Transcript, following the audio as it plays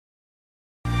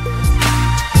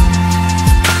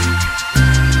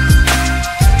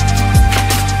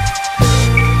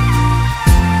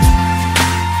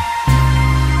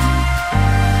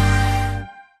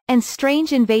and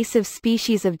strange invasive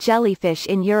species of jellyfish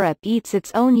in Europe eats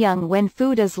its own young when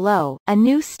food is low, a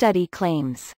new study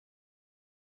claims.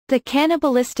 The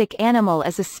cannibalistic animal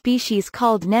is a species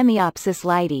called Mnemiopsis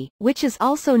leidyi, which is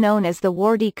also known as the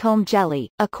warty comb jelly,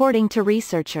 according to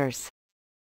researchers.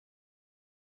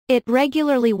 It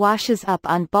regularly washes up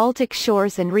on Baltic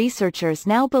shores and researchers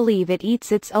now believe it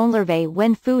eats its own larvae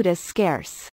when food is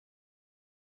scarce.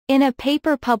 In a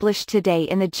paper published today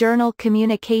in the journal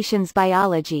Communications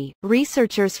Biology,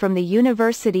 researchers from the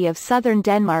University of Southern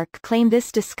Denmark claim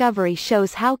this discovery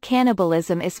shows how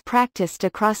cannibalism is practiced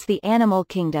across the animal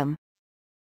kingdom.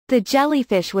 The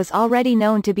jellyfish was already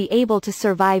known to be able to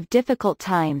survive difficult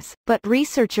times, but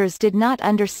researchers did not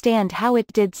understand how it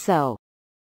did so.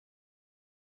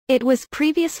 It was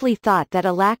previously thought that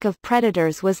a lack of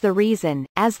predators was the reason,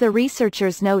 as the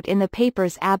researchers note in the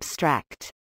paper's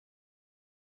abstract.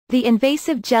 The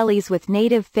invasive jellies with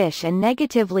native fish and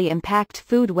negatively impact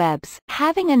food webs,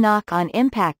 having a knock-on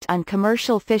impact on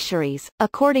commercial fisheries,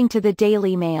 according to the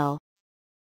Daily Mail.